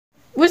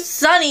was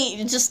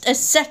sunny just a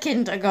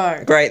second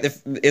ago. Great,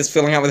 it's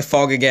filling up with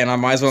fog again. I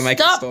might as well make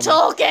it Stop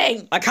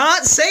talking! I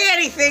can't see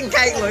anything,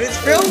 Caitlin. It's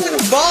filled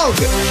with fog.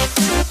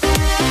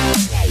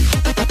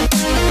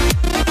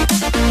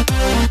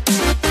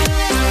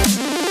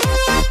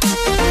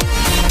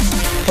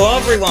 Hello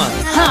everyone.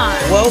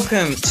 Hi.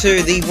 Welcome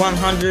to the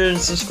 100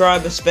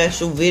 subscriber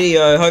special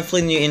video.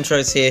 Hopefully the new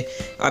intro's here.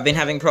 I've been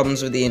having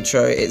problems with the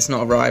intro. It's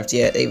not arrived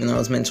yet, even though it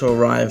was meant to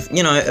arrive,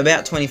 you know,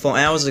 about 24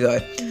 hours ago.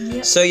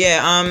 Yep. So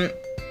yeah,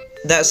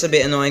 that's a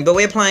bit annoying. But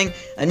we're playing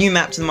a new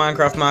map to the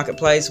Minecraft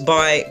Marketplace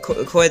by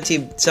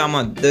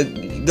someone, the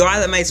guy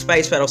that made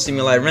Space Battle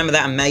Simulator. Remember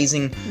that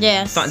amazing?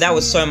 Yes. That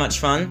was so much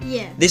fun.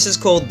 Yeah. This is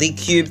called the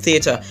Cube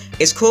Theater.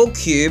 It's called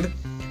Cube.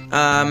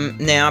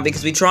 Now,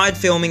 because we tried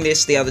filming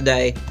this the other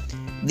day,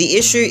 the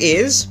issue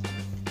is,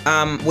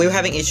 we were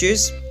having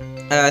issues,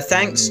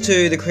 thanks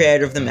to the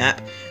creator of the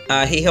map.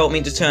 He helped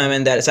me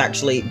determine that it's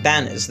actually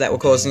banners that were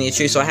causing the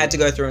issue, so I had to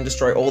go through and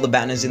destroy all the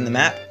banners in the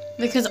map.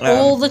 Because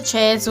all the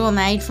chairs were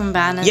made from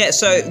banners. Yeah,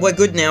 so we're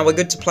good now, we're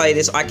good to play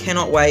this. I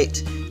cannot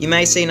wait. You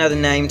may see another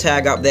name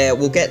tag up there,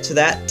 we'll get to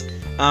that.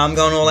 I'm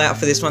going all out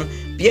for this one.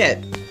 But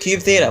yeah, Cube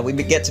Theater, we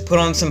get to put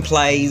on some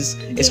plays.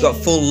 It's got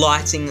full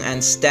lighting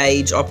and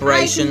stage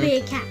operation. I can be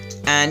a cat.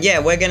 And yeah,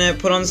 we're gonna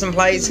put on some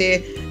plays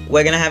here.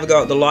 We're gonna have a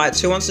go at the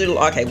lights. Who wants to do?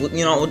 Okay, well,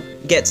 you know,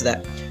 we'll get to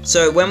that.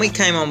 So when we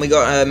came on, we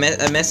got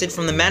a message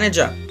from the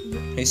manager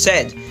who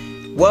said,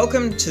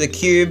 "Welcome to the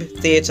Cube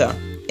Theater.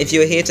 If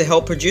you are here to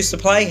help produce the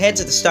play, head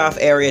to the staff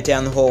area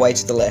down the hallway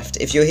to the left.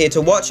 If you're here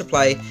to watch a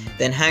play,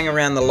 then hang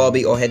around the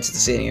lobby or head to the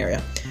seating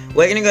area."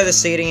 We're gonna go to the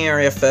seating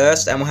area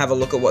first, and we'll have a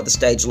look at what the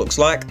stage looks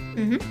like.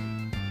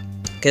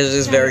 Because it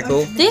is very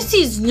cool. This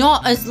is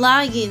not as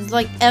laggy as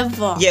like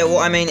ever. Yeah, well,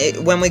 I mean,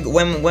 when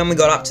we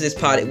got up to this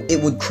part,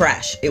 it would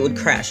crash. It would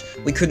crash.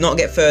 We could not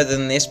get further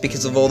than this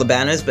because of all the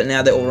banners, but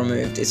now they're all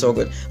removed. It's all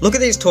good. Look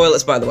at these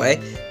toilets, by the way.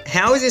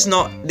 How is this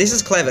not? This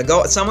is clever.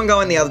 Someone go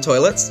in the other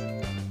toilets.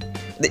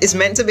 It's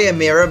meant to be a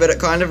mirror, but it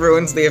kind of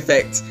ruins the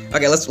effect.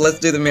 Okay, let's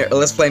do the mirror.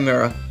 Let's play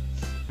mirror.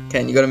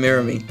 Ken, you got to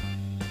mirror me.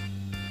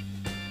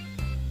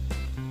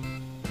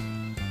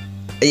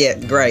 Yeah,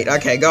 great.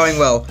 Okay, going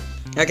well.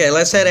 Okay,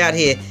 let's head out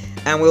here,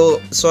 and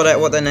we'll sort out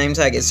what the name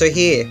tag is. So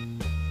here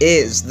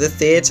is the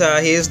theater.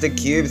 Here's the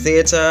Cube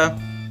Theater.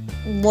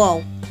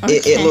 Whoa.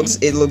 Okay.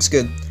 It looks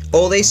good.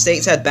 All these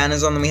seats had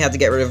banners on them. We had to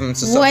get rid of them to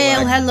stop the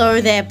lag. Hello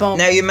there, Bob.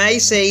 Now you may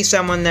see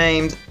someone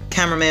named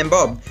Cameraman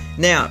Bob.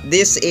 Now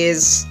this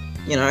is,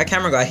 you know, a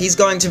camera guy. He's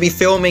going to be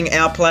filming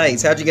our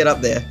plays. How'd you get up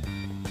there?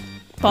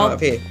 Bob. Oh,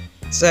 up here.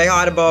 Say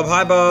hi to Bob.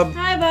 Hi, Bob.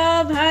 Hi,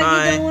 Bob.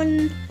 How you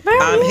doing?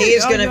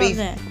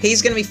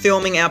 He's gonna be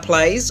filming our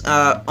plays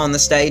on the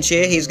stage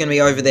here. He's gonna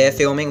be over there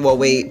filming while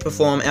we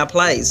perform our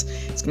plays.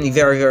 It's gonna be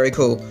very, very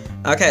cool.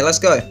 Okay, let's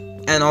go.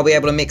 And I'll be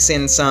able to mix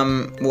in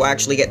some. We'll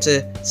actually get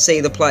to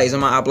see the plays. I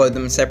might upload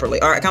them separately.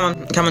 All right, come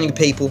on, you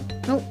people.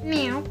 Oh,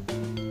 meow.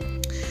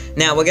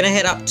 Now we're gonna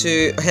head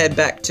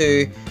back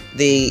to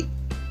the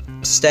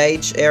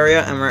stage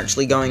area, and we're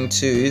actually going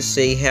to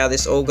see how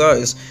this all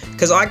goes.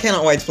 Because I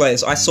cannot wait to play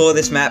this. I saw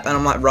this map, and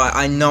I'm like, right,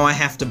 I know I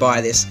have to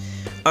buy this.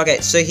 Okay,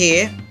 so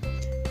here,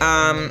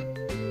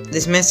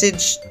 this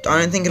message, I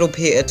don't think it'll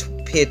appear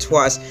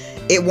twice.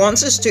 It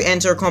wants us to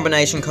enter a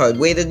combination code.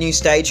 We're the new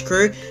stage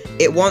crew.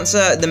 It wants,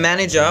 the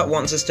manager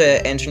wants us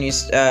to enter a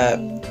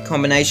new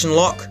combination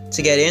lock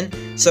to get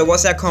in. So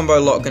what's our combo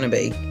lock gonna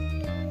be?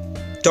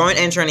 Don't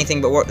enter anything,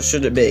 but what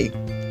should it be?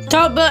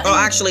 Top button. Oh,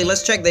 actually,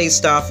 let's check these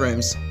staff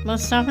rooms. What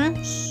staff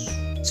rooms?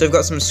 So we've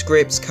got some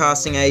scripts,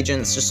 casting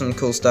agents, just some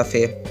cool stuff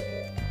here.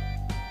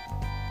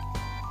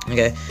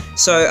 Okay,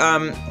 so,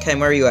 Kane,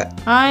 where are you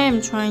at? I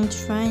am trying to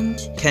find...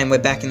 Kane, we're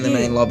back in the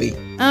main lobby.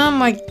 Oh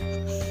my...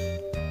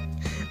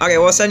 Okay,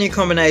 what's our new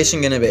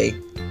combination gonna be?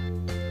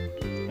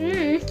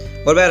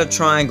 What about a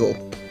triangle?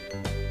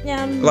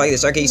 Like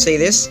this. Okay, you see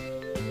this?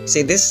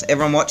 See this?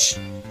 Everyone watch.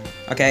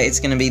 Okay,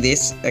 it's gonna be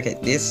this. Okay,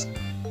 this.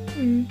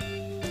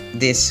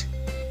 This.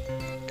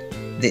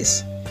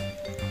 This.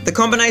 The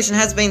combination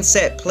has been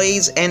set.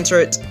 Please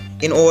enter it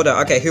in order.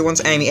 Okay, who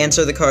wants Amy?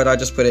 Enter the code I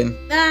just put in.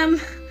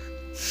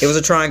 It was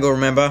a triangle,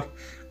 remember?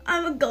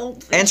 I'm a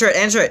goldfish.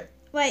 Enter it.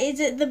 Wait, is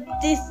it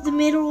the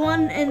middle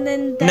one and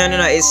then that?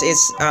 No.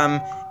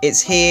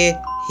 It's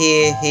here.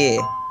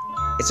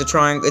 It's a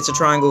triangle. It's a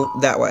triangle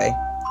that way.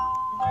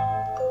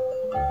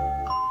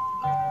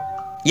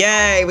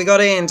 Yay! We got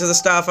into the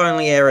staff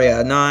only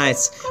area.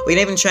 Nice. We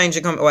can even change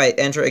the wait.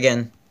 Enter it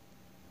again.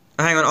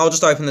 Oh, hang on. I'll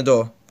just open the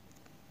door.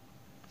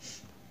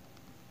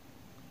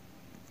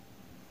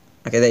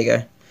 Okay, there you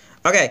go.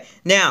 Okay,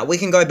 now we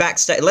can go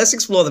backstage. Let's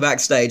explore the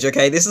backstage,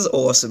 okay? This is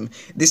awesome.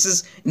 This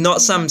is not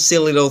some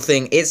silly little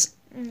thing. This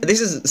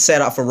is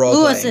set up for role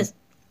playing. What's this?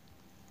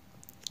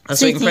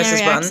 So you can press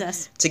this button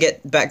to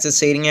get back to the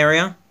seating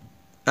area.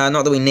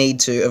 Not that we need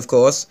to, of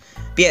course.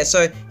 But yeah,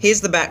 so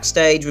here's the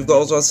backstage. We've got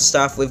all sorts of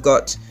stuff. We've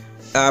got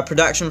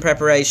production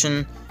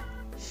preparation.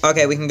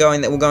 Okay, we can go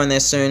in there. We'll go in there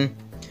soon.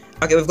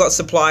 Okay, we've got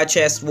supply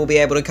chest. We'll be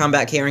able to come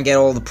back here and get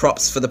all the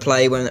props for the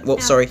play when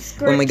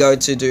we go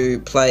to do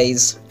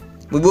plays.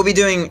 We will be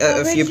doing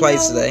a few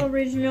plays today.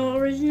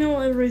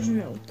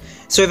 Original.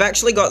 So we've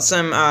actually got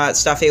some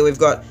stuff here. We've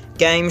got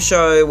game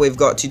show, we've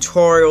got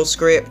tutorial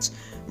script,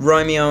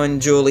 Romeo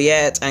and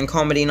Juliet, and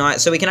comedy night.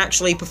 So we can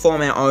actually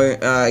perform our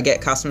own,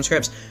 get custom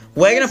scripts.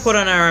 We're going to put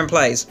on our own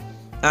plays.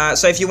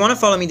 So if you want to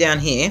follow me down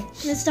here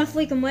The stuff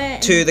we can wear.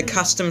 to the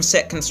custom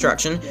set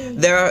construction,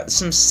 there are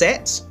some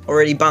sets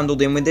already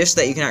bundled in with this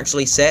that you can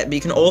actually set, but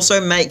you can also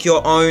make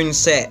your own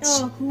sets.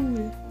 Oh,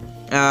 cool.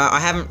 I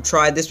haven't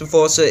tried this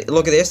before, so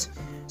look at this.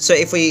 So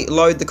if we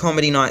load the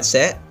comedy night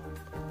set,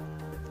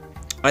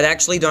 I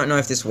actually don't know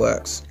if this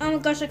works. Oh my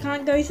gosh, I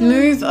can't go through.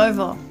 Move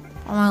over.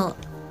 Oh,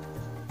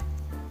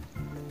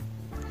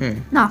 Hmm.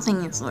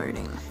 nothing is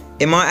loading.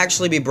 It might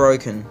actually be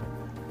broken.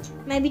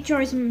 Maybe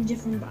try some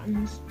different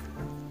buttons.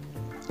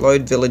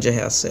 Load villager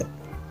house set.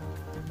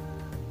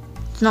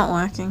 It's not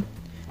working.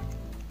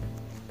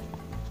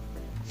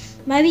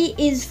 Maybe it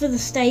is for the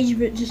stage,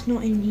 but just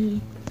not in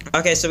here.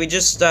 Okay, so we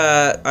just,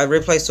 I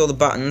replaced all the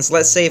buttons.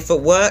 Let's see if it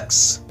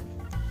works.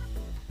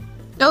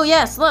 Oh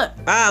yes, look.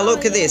 Ah,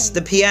 look at yay. this,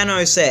 the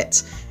piano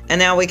set. And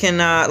now we can,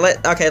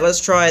 let's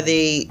try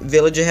the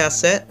villager house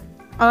set.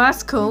 Oh,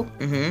 that's cool.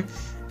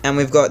 And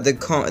we've got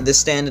the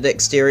standard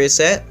exterior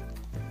set.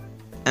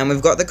 And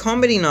we've got the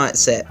comedy night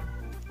set.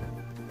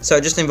 So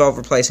it just involved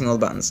replacing all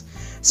the buttons.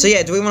 So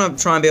yeah, do we want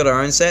to try and build our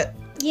own set?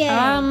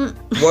 Yeah.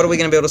 What are we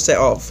going to build a set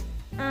of?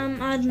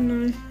 I don't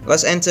know.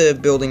 Let's enter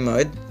building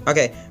mode.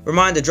 Okay,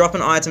 reminder, drop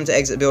an item to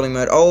exit building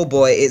mode. Oh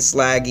boy, it's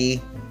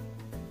laggy.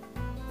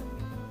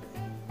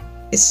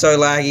 It's so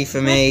laggy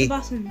for me.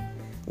 Press the button.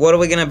 What are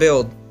we going to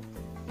build?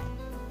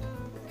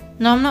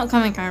 No, I'm not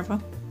coming over.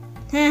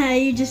 Haha,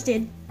 you just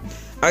did.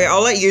 Okay,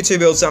 I'll let you two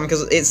build something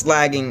because it's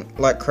lagging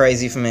like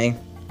crazy for me.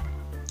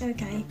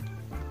 Okay.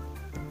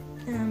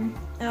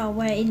 Oh,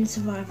 we're in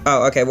survival.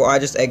 Oh, okay, well I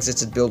just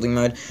exited building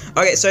mode.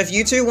 Okay, so if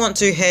you two want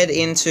to head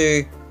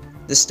into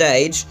the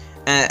stage,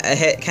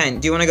 Kane,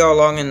 do you want to go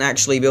along and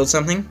actually build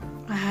something?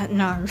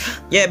 No.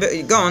 Yeah, but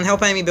go on,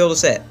 help Amy build a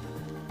set.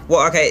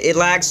 Well, okay, it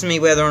lags for me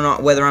whether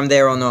I'm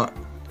there or not.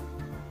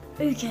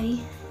 Okay.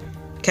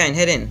 Kane,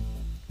 head in.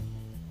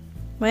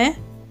 Where?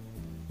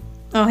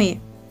 Oh, here.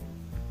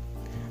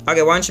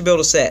 Okay, why don't you build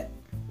a set?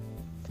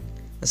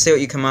 Let's see what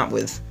you come up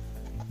with.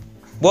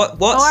 What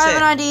Oh, I have an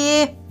set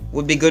idea.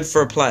 would be good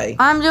for a play?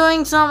 I'm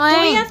doing something.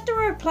 Do we have to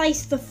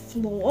replace the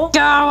floor? Go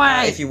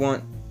away. If you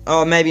want.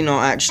 Oh, maybe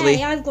not actually.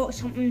 Hey, I've got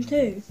something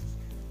too.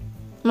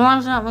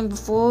 Mine's something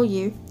before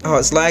you. Oh,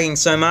 it's lagging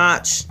so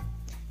much.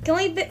 Can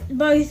we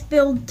both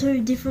build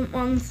two different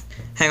ones?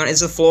 Hang on, is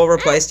the floor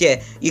replaced?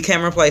 Yeah, you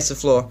can replace the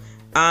floor.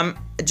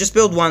 Just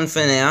build one for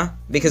now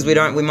because we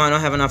might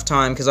not have enough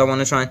time because I want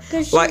to try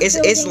and like it's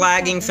building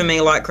lagging for me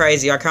like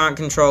crazy. I can't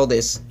control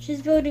this.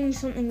 She's building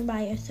something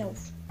by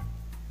herself.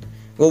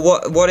 Well,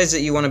 what is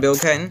it you want to build,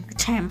 Kaden? A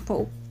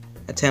temple.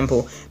 A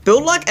temple.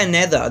 Build like a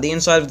nether, the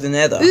inside of the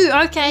nether. Ooh,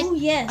 okay. Oh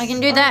yes. I can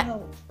do that.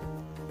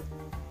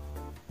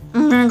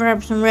 I'm gonna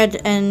grab some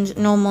red and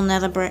normal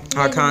nether brick.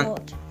 I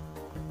can't.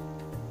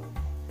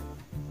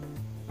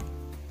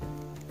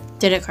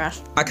 Did it crash?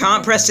 I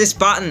can't press this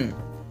button.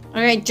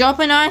 Okay, drop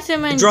an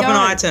item and Drop go. an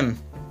item.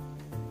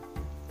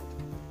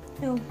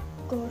 Oh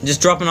god.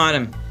 Just drop an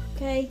item.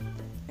 Okay.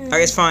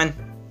 Okay, it's fine.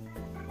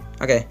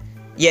 Okay.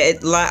 Yeah,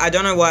 I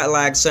don't know why it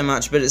lags so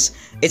much, but it's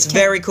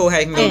very cool how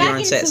you can build I'm your back own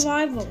in sets.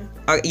 survival.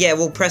 Yeah,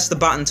 we'll press the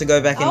button to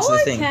go back into the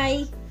thing.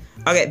 Okay.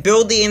 Okay,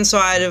 build the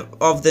inside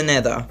of the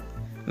nether.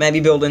 Maybe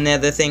build a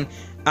nether thing.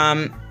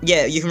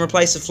 Yeah, you can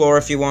replace the floor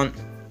if you want.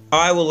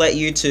 I will let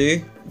you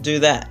two do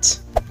that.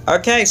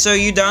 Okay, so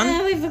you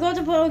done? We forgot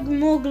to put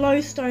more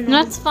glowstone on.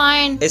 That's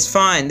fine. It's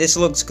fine. This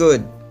looks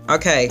good.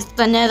 Okay.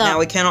 The nether. Now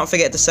we cannot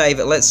forget to save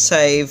it. Let's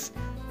save.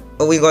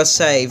 Oh, we got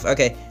save.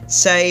 Okay,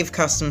 save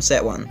custom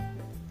set one.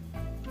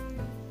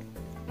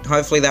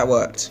 Hopefully that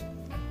worked.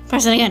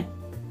 Press it again.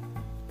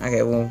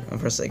 Okay, well, I'll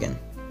press it again.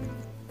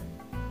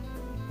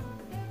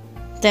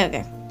 There we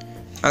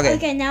go. Okay.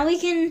 Okay, now we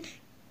can.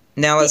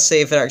 Now let's see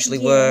if it actually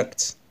Yeah.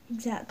 worked.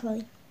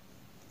 Exactly.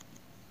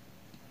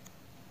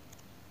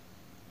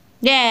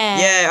 Yeah.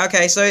 Yeah,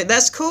 okay, so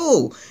that's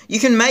cool. You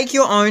can make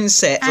your own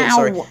sets. Oh, Ow.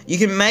 sorry. You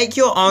can make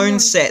your own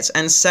sets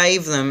and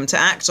save them to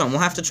act on.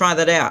 We'll have to try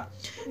that out.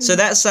 So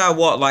that's,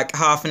 what, like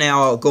half an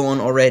hour gone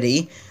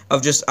already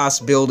of just us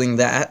building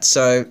that.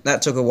 So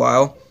that took a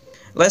while.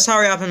 Let's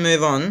hurry up and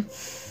move on.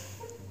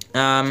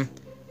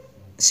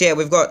 So yeah,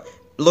 we've got,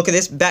 look at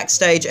this,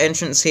 backstage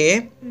entrance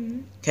here.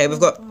 Okay, we've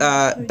got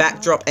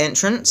backdrop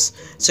entrance.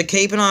 So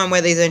keep an eye on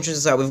where these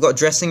entrances are. We've got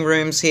dressing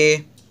rooms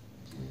here,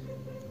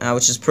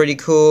 which is pretty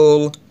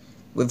cool.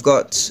 We've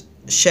got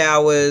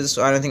showers.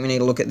 I don't think we need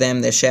to look at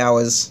them. They're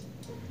showers.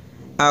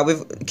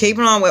 Keep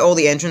an eye on where all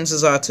the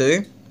entrances are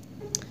too.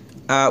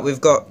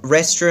 We've got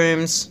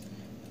restrooms.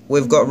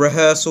 We've got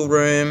rehearsal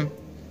room,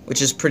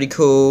 which is pretty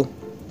cool.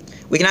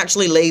 We can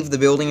actually leave the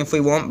building if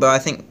we want, but I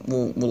think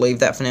we'll leave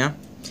that for now.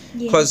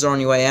 Yeah. Close the door on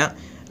your way out.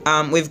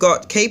 We've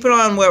got, keep an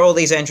eye on where all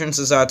these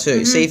entrances are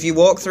too. See, if you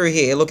walk through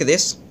here, look at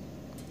this.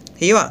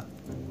 Here you are.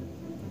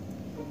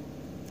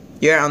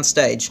 You're out on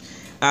stage.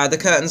 The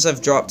curtains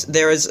have dropped.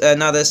 There is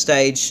another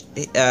stage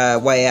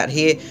way out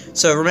here.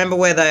 So remember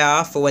where they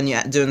are for when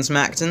you're doing some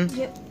acting.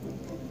 Yep.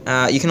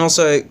 You can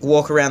also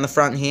walk around the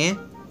front here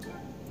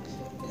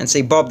and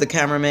see Bob the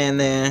cameraman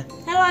there.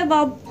 Hello,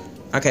 Bob.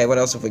 Okay, what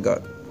else have we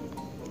got?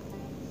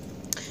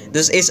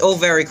 It's all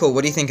very cool.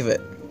 What do you think of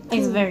it?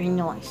 It's very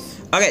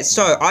nice. Okay,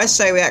 so I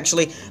say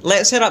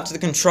let's head up to the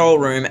control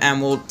room and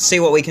we'll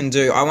see what we can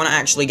do. I want to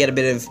actually get a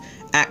bit of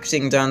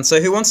acting done. So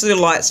who wants to do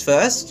lights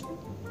first?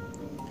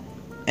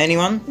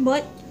 Anyone?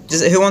 What?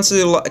 Who wants to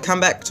do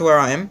come back to where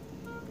I am?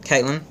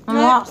 Caitlin? I'm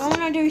No, lost. I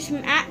want to do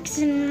some acts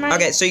and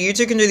Okay, so you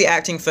two can do the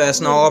acting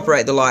first and I'll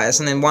operate the lights,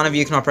 and then one of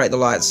you can operate the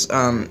lights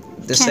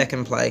the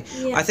second play.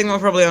 Yeah. I think we'll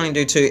probably only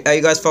do 2. Are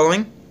you guys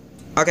following?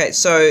 Okay,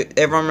 so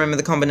everyone remember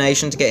the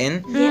combination to get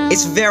in? Yeah.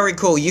 It's very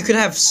cool. You could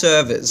have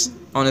servers,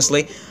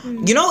 honestly.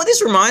 You know what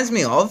this reminds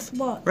me of?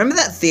 What? Remember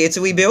that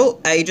theatre we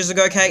built ages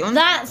ago, Caitlin?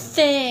 That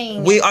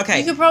thing.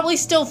 Okay. You could probably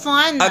still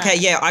find that. Okay,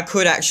 yeah, I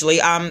could actually.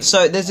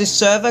 So there's this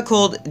server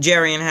called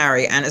Jerry and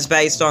Harry, and it's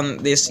based on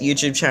this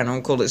YouTube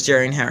channel called It's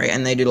Jerry and Harry,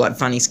 and they do like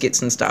funny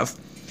skits and stuff.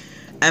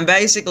 And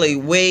basically,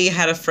 we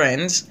had a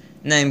friend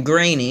named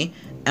Greenie,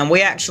 and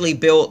we actually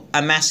built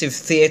a massive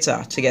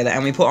theatre together,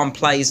 and we put on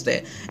plays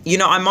there. You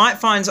know, I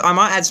might add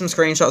some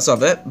screenshots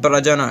of it, but I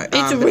don't know.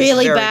 It's but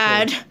really very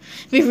bad. cool.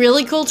 It'd be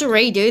really cool to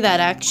redo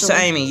that, actually. So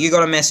Amy, you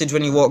got a message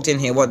when you walked in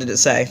here. What did it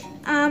say?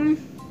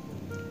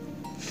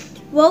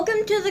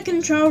 Welcome to the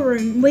control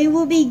room. We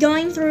will be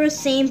going through a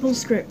sample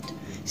script.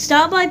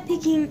 Start by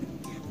picking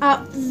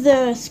up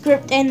the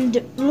script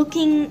and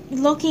locking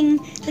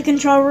the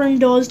control room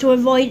doors to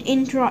avoid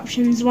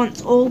interruptions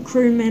once all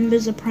crew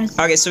members are present.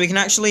 Okay, so we can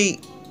actually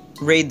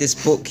read this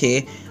book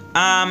here.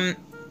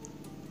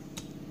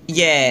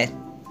 Yeah.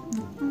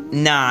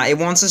 Nah, it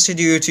wants us to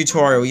do a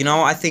tutorial. You know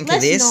what I think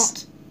of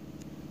this?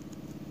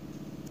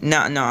 No,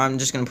 I'm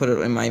just gonna put it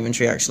in my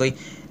inventory actually.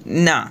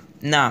 Nah,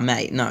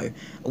 mate, no.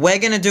 We're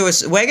gonna do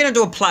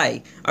a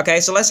play. Okay,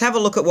 so let's have a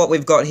look at what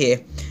we've got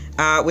here.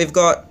 We've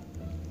got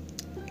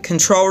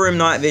control room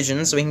night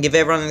vision, so we can give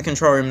everyone in the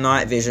control room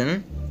night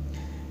vision.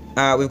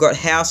 We've got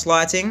house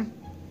lighting.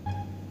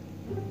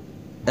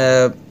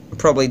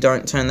 Probably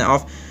don't turn that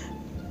off.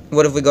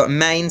 What have we got?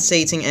 Main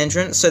seating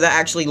entrance. So that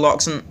actually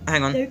locks and...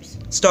 Hang on. Oops.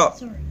 Stop.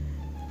 Sorry.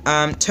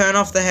 Turn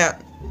off the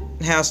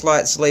house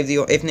lights. Leave the...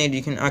 If needed,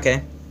 you can...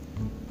 Okay.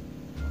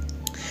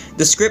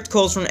 The script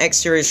calls for an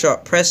exterior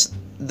shot. Press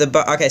the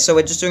button... Okay, so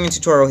we're just doing a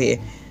tutorial here.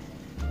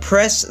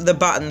 Press the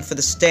button for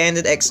the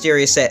standard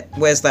exterior set.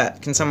 Where's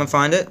that? Can someone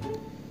find it?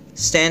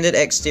 Standard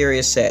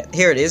exterior set.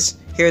 Here it is.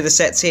 Here are the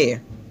sets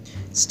here.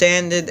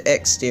 Standard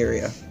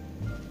exterior.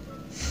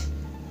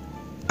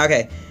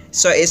 Okay.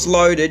 So it's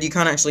loaded, you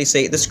can't actually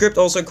see it. The script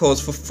also calls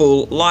for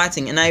full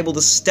lighting. Enable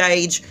the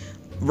stage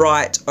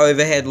right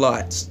overhead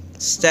lights.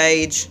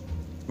 Stage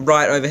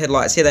right overhead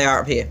lights. Here they are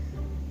up here.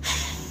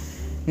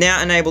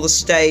 Now enable the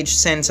stage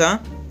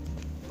center.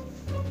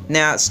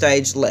 Now it's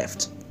stage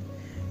left.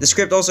 The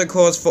script also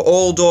calls for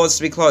all doors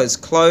to be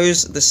closed.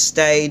 Close the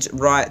stage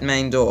right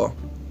main door.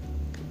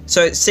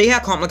 So see how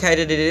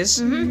complicated it is?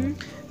 Mm-hmm.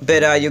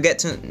 But you'll get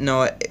to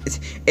know it.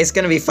 It's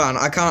going to be fun.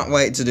 I can't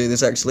wait to do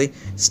this, actually.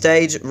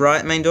 Stage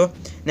right main door.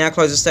 Now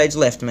close the stage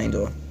left main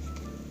door.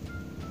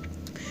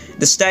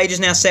 The stage is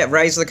now set.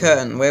 Raise the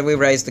curtain. Where do we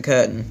raise the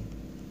curtain?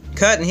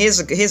 Curtain. Here's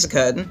a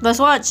curtain. Let's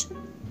watch.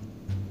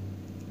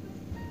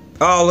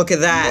 Oh, look at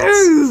that.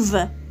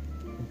 Move.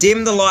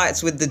 Dim the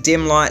lights with the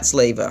dim lights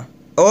lever.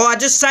 Oh, I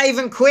just save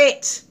and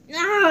quit.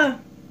 No.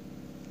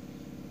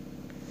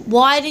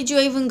 Why did you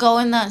even go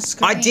in that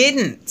screen? I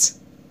didn't.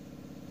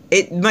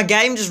 My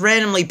game just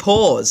randomly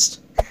paused.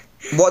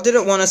 What did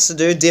it want us to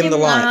do? Dim the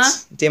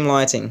lights. Dim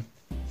lighting.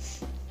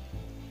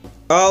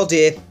 Oh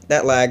dear,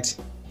 that lagged.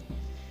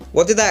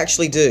 What did that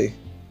actually do?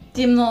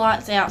 Dim the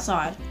lights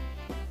outside.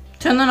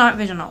 Turn the night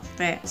vision off.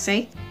 There,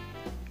 see?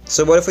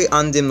 So what if we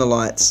undim the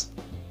lights?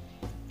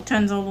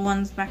 Turns all the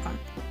ones back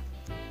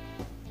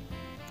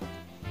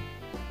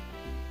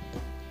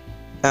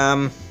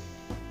on.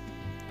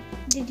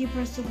 Did you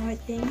press the right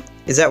thing?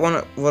 Is that what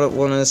it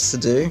wanted us to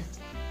do?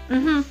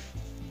 Mm-hmm.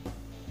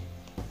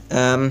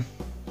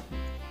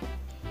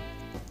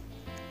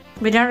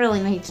 We don't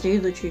really need to do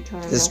the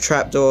tutorial. There's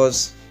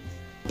trapdoors,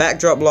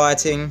 backdrop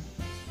lighting,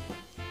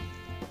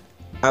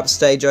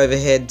 upstage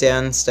overhead,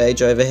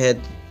 downstage overhead,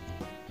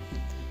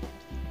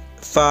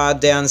 far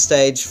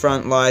downstage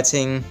front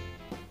lighting.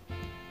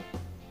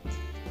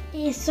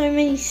 Yeah, so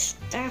many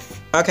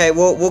stuff. Okay,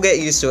 we'll get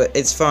used to it.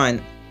 It's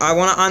fine. I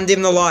want to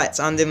undim the lights.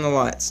 Undim the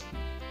lights.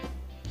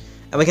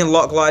 And we can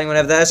lock lighting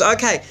whenever that is.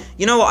 Okay,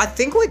 you know what? I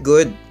think we're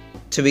good,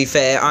 to be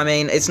fair. I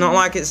mean, it's not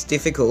like it's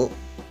difficult.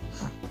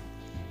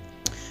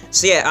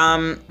 So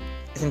yeah,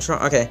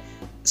 okay.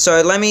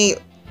 So let me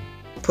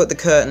put the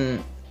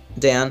curtain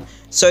down.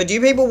 So do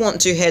you people want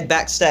to head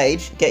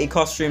backstage, get your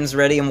costumes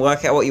ready and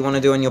work out what you want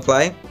to do in your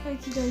play?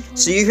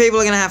 So you people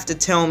are going to have to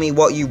tell me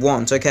what you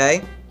want,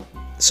 okay?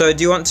 So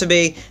do you want it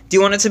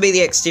to be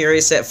the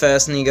exterior set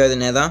first and then you go the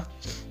nether?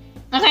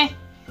 Okay.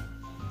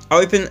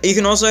 You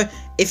can also,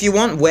 if you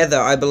want weather,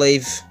 I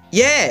believe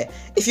Yeah,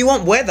 if you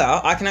want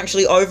weather, I can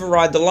actually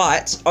override the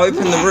lights,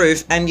 open the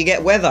roof, and you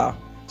get weather.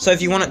 So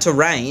if you want it to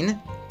rain,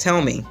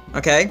 tell me,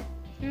 okay?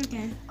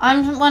 Okay.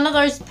 I'm one of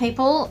those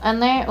people,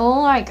 and they're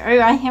all like, oh,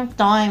 I have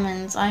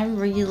diamonds. I'm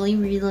really,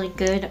 really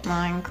good at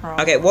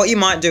Minecraft. Okay, what you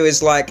might do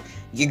is like,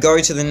 you go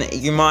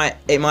to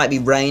it might be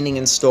raining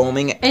and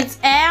storming. It's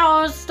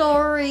our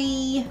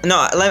story. No,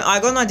 I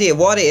got an idea.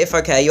 What if,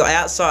 okay, you're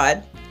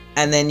outside,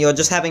 and then you're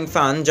just having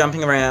fun,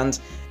 jumping around,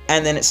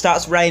 and then it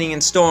starts raining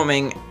and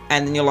storming,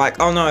 and then you're like,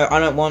 oh no, I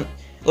don't want,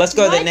 let's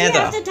go to the nether.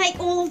 Why do you have to take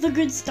all of the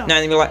good stuff? No,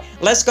 and then you're like,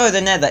 let's go to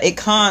the nether. It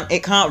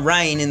can't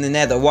rain in the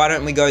nether. Why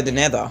don't we go to the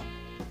nether?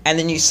 And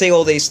then you see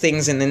all these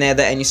things in the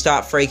nether, and you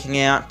start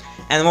freaking out.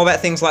 And what about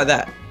things like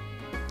that?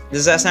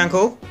 Does that sound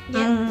cool?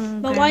 Yeah.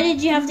 But why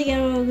did you have to get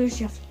all the good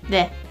stuff?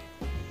 There.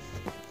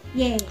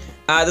 Yeah.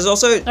 There's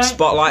also Don't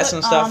spotlights put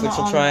and stuff, armor which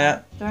we'll on try there.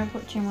 out. Don't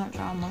put too much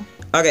armor.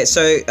 Okay,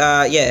 so,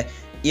 yeah.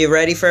 You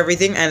ready for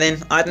everything? And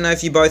then, I don't know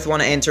if you both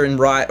want to enter in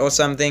right or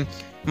something.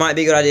 Might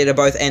be a good idea to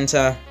both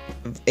enter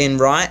in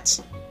right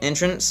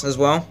entrance as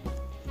well.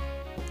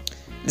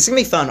 This is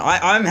gonna be fun.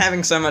 I'm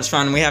having so much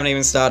fun and we haven't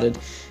even started.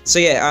 So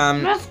yeah,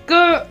 Let's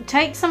go.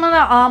 Take some of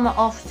that armor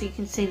off so you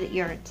can see that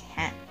you're a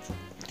cat.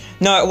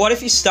 no, what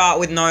if you start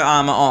with no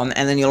armor on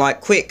and then you're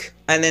like, quick,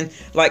 and then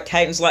like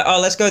Caden's like, oh,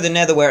 let's go to the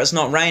nether where it's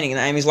not raining, and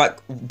Amy's like,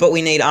 but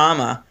we need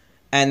armor.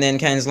 And then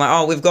Caden's like,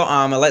 oh, we've got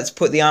armor, let's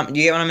put the armor, do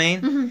you get what I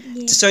mean? Mm-hmm.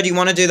 Yeah. So do you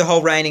want to do the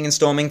whole raining and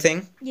storming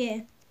thing?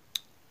 Yeah.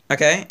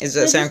 Okay, does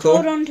that sound just cool?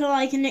 hold on to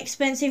like an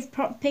expensive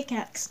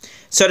pickaxe.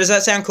 So does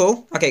that sound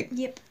cool? Okay,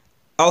 Yep.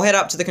 I'll head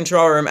up to the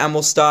control room and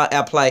we'll start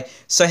our play.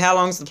 So how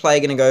long's the play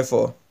gonna go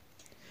for?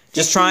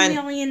 Just try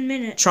 15 million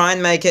minutes. Try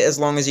and make it as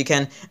long as you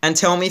can, and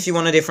tell me if you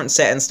want a different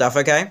set and stuff,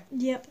 okay?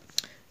 Yep.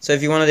 So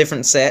if you want a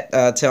different set,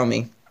 tell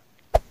me.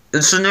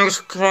 It's the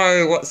next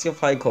play. What's your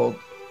play called?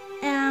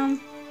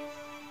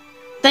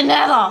 The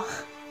nether.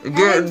 The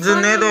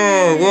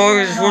nether.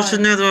 What's the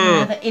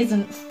nether? The nether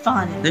isn't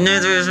fun. The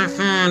nether isn't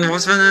fun.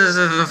 What's the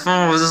nether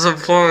fun? This is a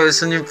play.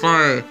 It's a new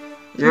play.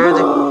 You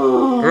ready?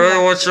 Ready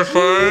to watch the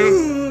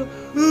play?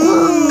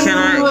 Can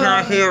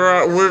I hear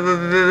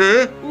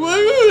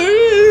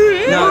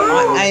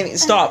No, Amy,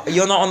 stop.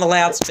 You're not on the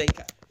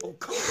loudspeaker. Oh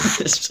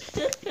gosh.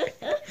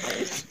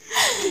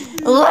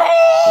 Leave,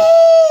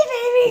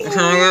 baby.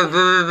 Can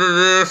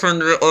I get from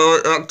the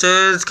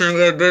actors? Can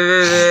I get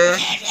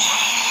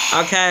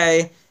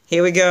Okay,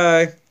 here we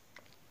go.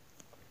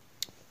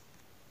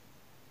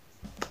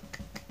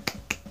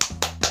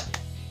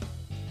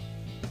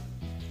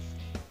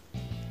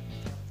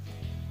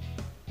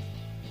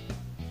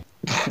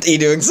 Are you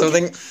doing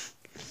something?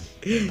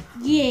 Yeah.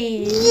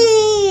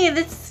 Yeah,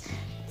 that's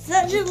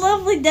Such a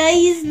lovely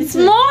day, isn't it's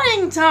it?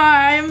 morning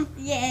time.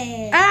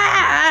 Yeah.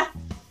 Ah!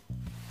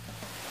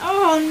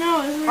 Oh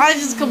no. I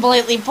just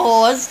completely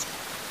paused.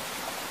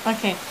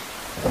 Okay.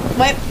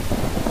 Wait.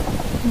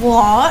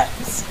 What?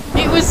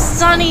 It was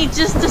sunny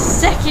just a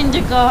second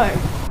ago.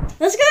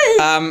 Let's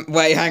go.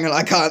 Wait, hang on,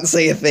 I can't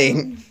see a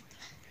thing.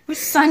 It was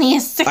sunny a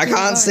second I ago.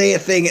 can't see a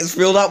thing, it's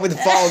filled up with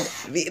fog.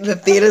 The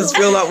theatre's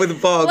filled up with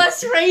fog.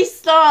 Let's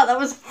restart. That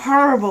was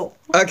horrible.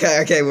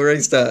 Okay, we'll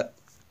restart.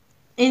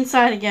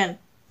 Inside again.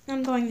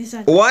 I'm going this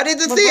side. Why did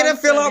the We're theatre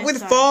both fill going up with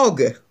inside.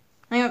 fog?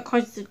 I got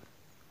close to...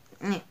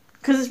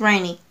 Because it's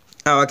rainy.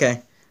 Oh,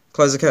 okay.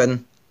 Close the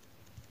curtain.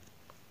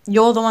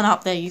 You're the one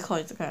up there. You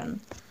close the curtain.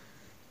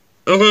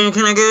 Okay,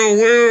 can I get a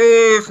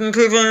woo from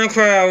people in the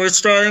crowd? We're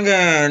starting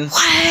again.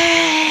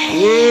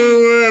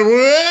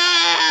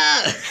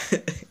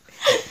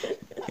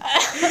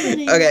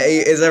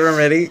 Okay, is everyone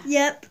ready?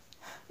 Yep.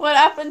 What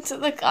happened to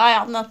the guy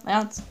on the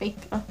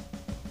loudspeaker?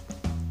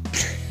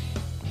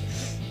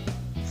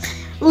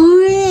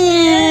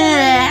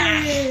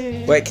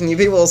 Wait, can you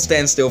people all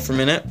stand still for a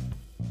minute?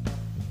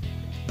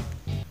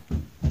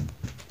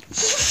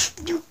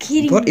 You're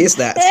kidding What me. is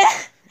that?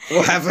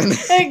 What happened?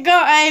 It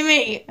got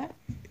Amy.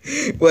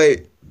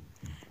 Wait,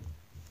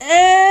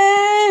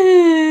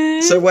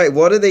 so wait,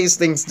 what do these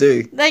things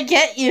do? They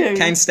get you.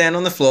 Kane, stand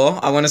on the floor.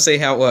 I want to see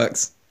how it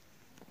works.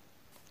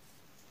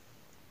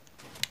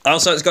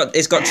 Also,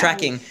 it's got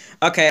tracking.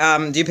 Okay,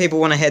 do you people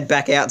want to head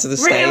back out to the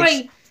stage?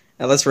 Really?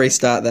 Let's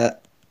restart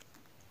that.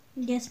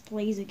 Yes,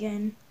 please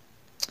again.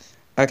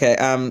 Okay,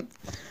 can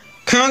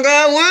I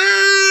go?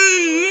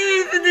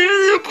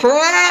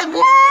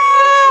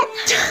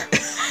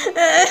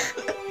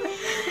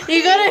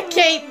 You gotta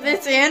keep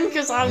this in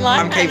because I'm like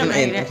I'm keeping it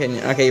in.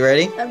 animated. Okay, you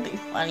ready? That'd be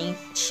funny.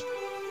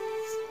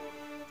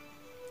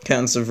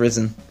 Curtains have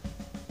risen.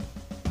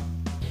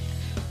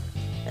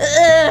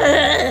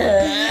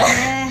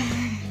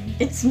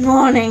 It's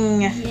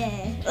morning. Yeah.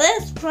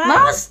 Let's play.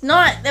 Last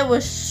night there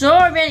were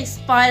so many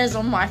spiders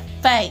on my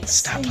face.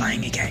 Start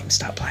playing a game.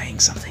 Start playing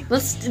something.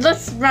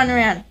 Let's run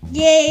around.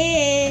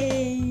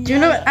 Yeah. Do you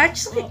know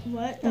actually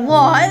What?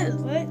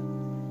 What?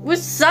 It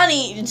was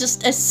sunny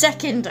just a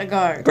second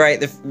ago.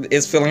 Great,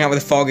 it's filling up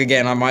with fog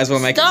again. I might as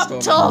well make Stop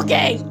it storm.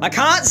 talking. I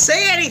can't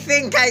see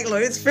anything,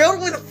 Caitlin. It's filled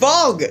with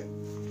fog.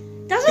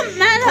 Doesn't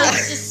matter.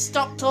 Let's just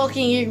stop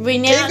talking. We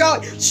now. Keep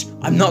going. Shh,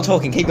 I'm not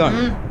talking. Keep going.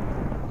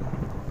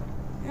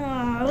 Oh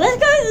Let's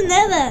go to the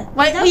nether.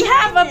 Wait, we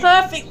have a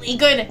perfectly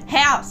good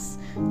house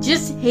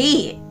just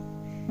here.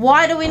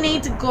 Why do we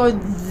need to go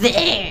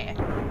there?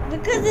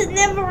 Because it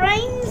never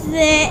rains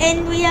there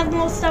and we have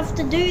more stuff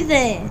to do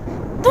there.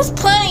 There's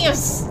plenty of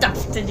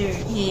stuff to do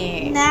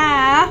here.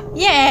 Nah.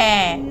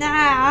 Yeah.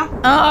 Nah.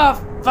 Oh,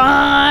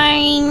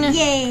 fine.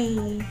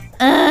 Yay.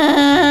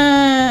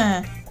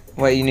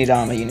 Wait, you need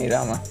armor. You need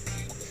armor.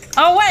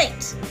 Oh,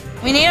 wait.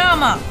 We need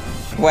armor.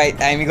 Wait,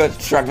 Amy got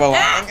struck by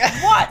lightning.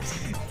 What?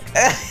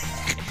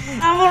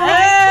 I'm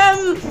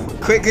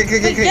alright. Quick.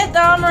 Get the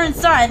armor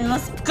inside and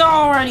let's go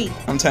already.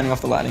 I'm turning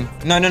off the lighting.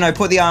 No.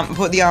 Put the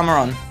armor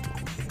on.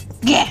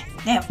 Yeah,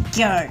 there we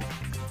go.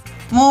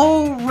 I'm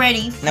all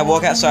ready. Now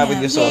walk outside with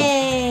your sword.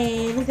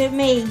 Yay. Look at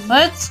me.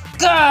 Let's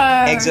go.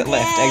 Exit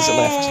left. Exit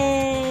left.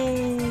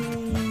 Yay.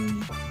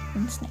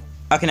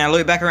 Okay, now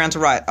loop back around to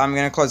right. I'm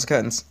gonna close the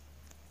curtains.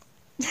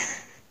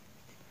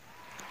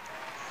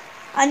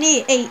 I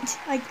need 8.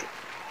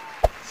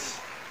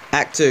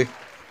 Act 2.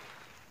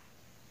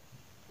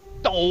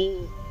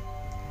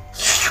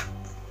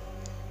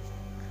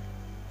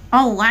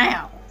 Oh,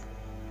 wow.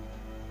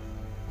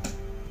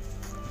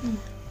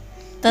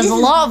 There's a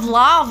lot of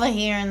lava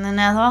here in the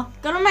nether.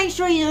 Gotta make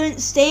sure you don't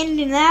stand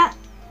in that.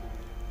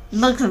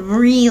 Looks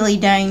really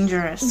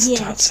dangerous. Yeah.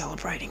 Start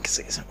celebrating because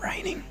it isn't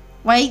raining.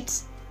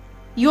 Wait.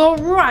 You're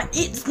right.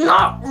 It's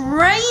not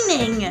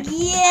raining.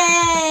 Yay!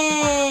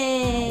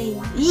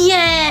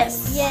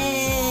 Yes.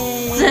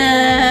 Yay!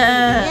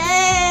 Yay!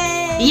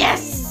 Yay!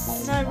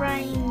 Yes. No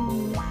rain.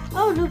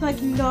 Oh, look, I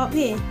can go up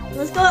here.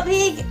 Let's go up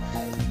here.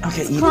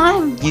 Okay,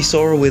 Climb. you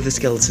saw a wither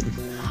skeleton.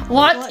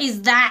 What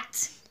is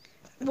that?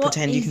 What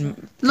Pretend you is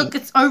can Look,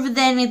 it's over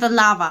there near the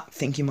lava.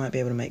 think you might be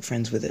able to make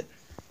friends with it.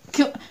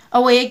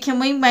 Can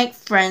we make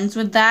friends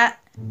with that?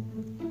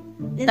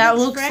 it? That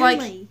looks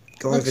friendly.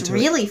 Go over Looks to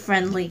really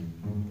friendly.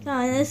 Go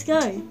on, let's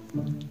go.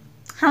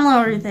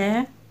 Hello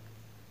there.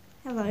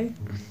 Hello.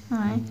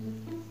 Hi.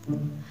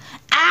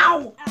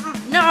 Ow!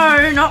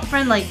 No, not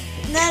friendly.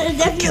 No,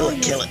 definitely.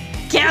 Kill it.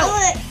 Kill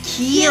it.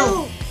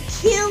 Kill.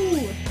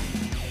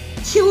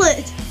 Kill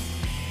it.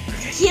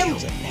 Okay, Kill.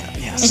 kills it.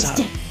 Now It's start.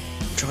 dead.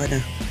 Try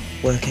to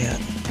work out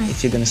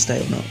if you're gonna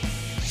stay or not.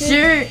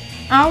 Sure.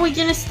 Are we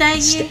gonna stay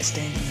here?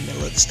 Stand in the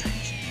middle of the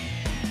stage.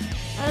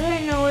 I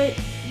don't know.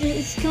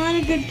 It's kind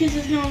of good because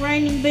it's not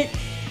raining, but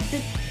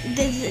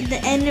there's the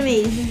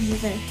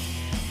enemies.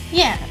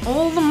 Yeah,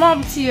 all the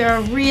mobs here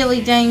are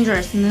really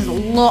dangerous and there's a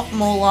lot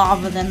more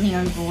lava than the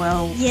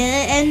overworld.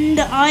 Yeah, and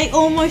I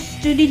almost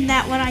stood in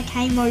that when I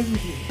came over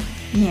here.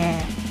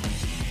 Yeah.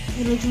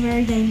 It looks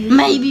very dangerous.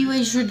 Maybe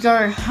we should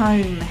go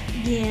home.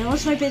 Yeah,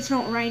 let's hope it's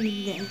not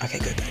raining then. Okay,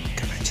 go back.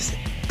 Just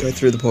go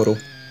through the portal.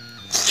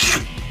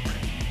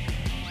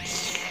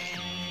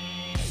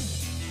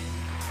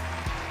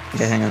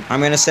 Okay, hang on. I'm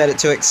gonna set it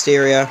to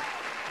exterior.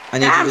 I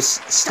need you to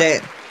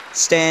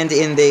stand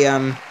in the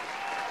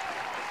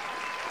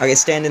Okay,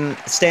 stand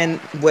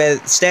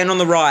on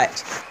the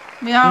right.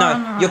 We are on the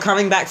No, right. you're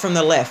coming back from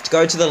the left.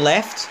 Go to the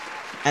left,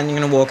 and you're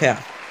gonna walk out.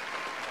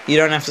 You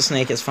don't have to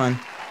sneak. It's fine.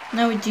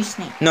 No, we do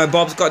sneak. No,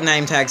 Bob's got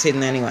name tags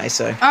hidden anyway,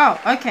 so. Oh,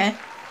 okay.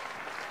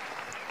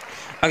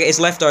 Okay, it's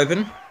left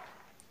open.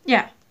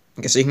 Yeah.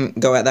 Okay, so you can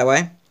go out that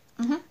way.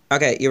 Mhm.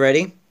 Okay, you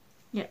ready?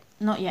 Yeah.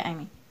 Not yet,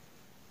 Amy.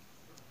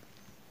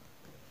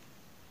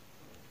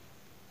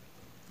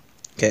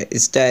 Okay,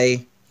 it's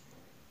day.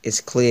 It's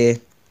clear.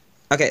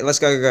 Okay, let's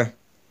go.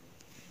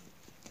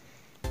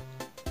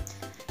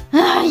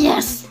 Ah,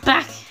 yes,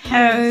 back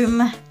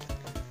home. And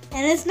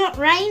it's not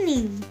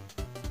raining.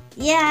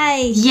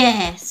 Yay!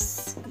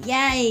 Yes.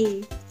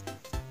 Yay!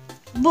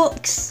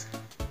 Books.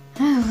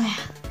 Oh, well.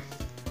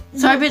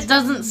 So hope it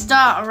doesn't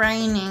start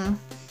raining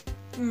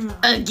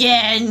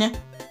again.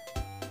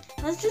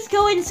 Let's just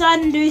go inside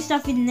and do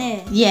stuff in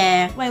there.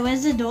 Yeah. Wait,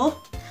 where's the door?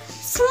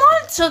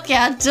 Someone took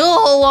our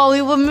door while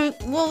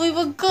we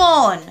were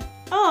gone.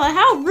 Oh,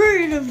 how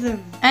rude of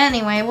them.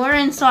 Anyway, we're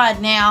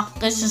inside now.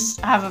 Let's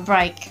just have a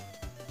break.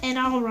 And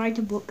I'll write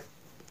a book.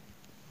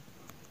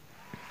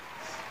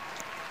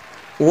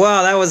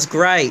 Wow, that was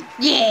great.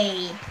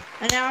 Yay.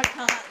 And now I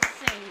can't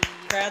see.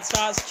 Crowd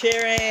starts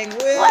cheering.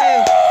 Woo!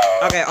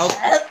 Okay,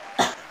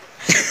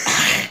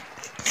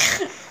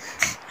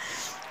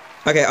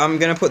 Okay, I'm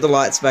gonna put the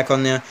lights back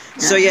on now.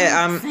 So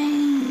yeah,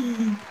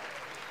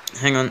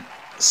 hang on.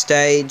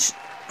 Stage.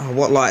 Oh,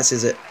 what lights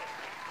is it?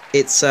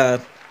 It's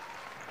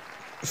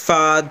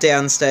far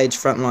down stage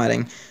front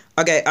lighting.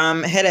 Okay,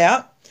 head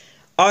out.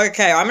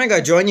 Okay, I'm gonna go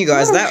join you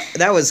guys.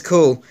 That was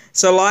cool.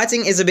 So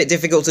lighting is a bit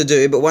difficult to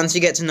do, but once you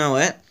get to know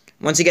it,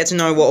 once you get to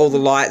know what all the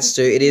lights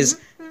do, it is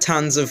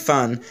tons of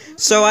fun.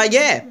 So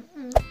yeah.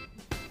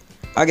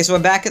 I guess we're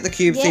back at the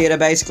Cube Theatre.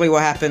 Basically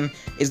what happened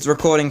is the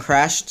recording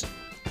crashed.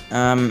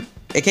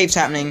 It keeps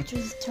happening.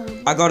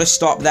 I gotta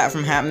stop that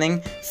from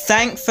happening.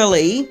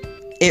 Thankfully,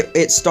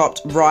 it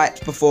stopped right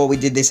before we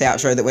did this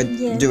outro that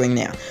we're doing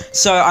now.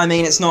 So I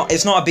mean, it's not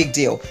a big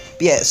deal.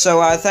 But yeah,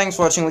 so thanks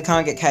for watching. We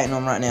can't get Kate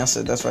on right now,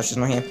 so that's why she's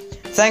not here.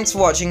 Thanks for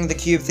watching the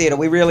Cube Theatre.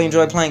 We really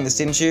enjoyed playing this,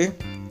 didn't you?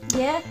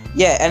 Yeah.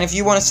 Yeah, and if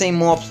you want to see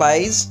more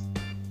plays,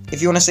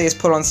 if you want to see us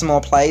put on some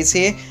more plays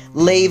here,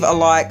 leave a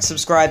like,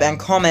 subscribe, and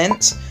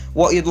comment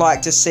what you'd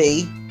like to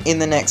see in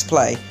the next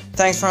play.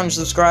 Thanks for 100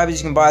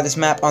 subscribers. You can buy this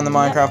map on the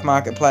Minecraft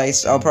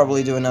Marketplace. I'll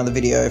probably do another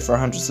video for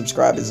 100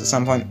 subscribers at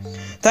some point.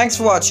 Thanks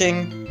for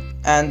watching,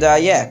 and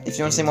yeah, if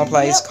you want to see more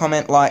plays,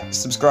 comment, like,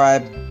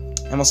 subscribe,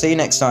 and we'll see you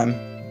next time.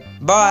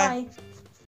 Bye! Bye.